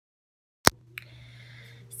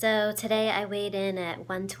So today I weighed in at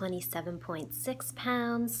 127.6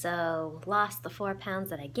 pounds, so lost the 4 pounds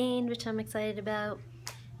that I gained, which I'm excited about.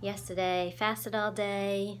 Yesterday, fasted all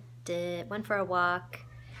day, went for a walk,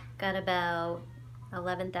 got about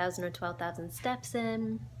 11,000 or 12,000 steps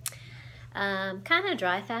in. Kind of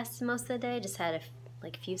dry fasted most of the day, just had a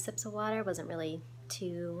few sips of water, wasn't really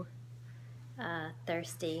too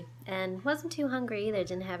thirsty, and wasn't too hungry either,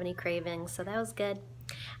 didn't have any cravings, so that was good.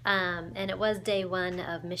 And it was day one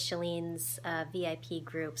of Micheline's VIP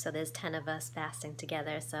group, so there's 10 of us fasting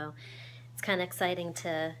together, so it's kind of exciting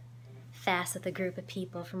to fast with a group of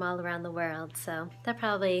people from all around the world, so that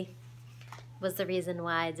probably was the reason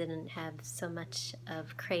why I didn't have so much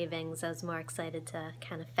of cravings. I was more excited to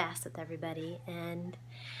kind of fast with everybody and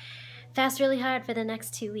fast really hard for the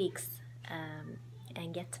next 2 weeks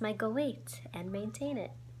and get to my goal weight and maintain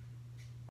it.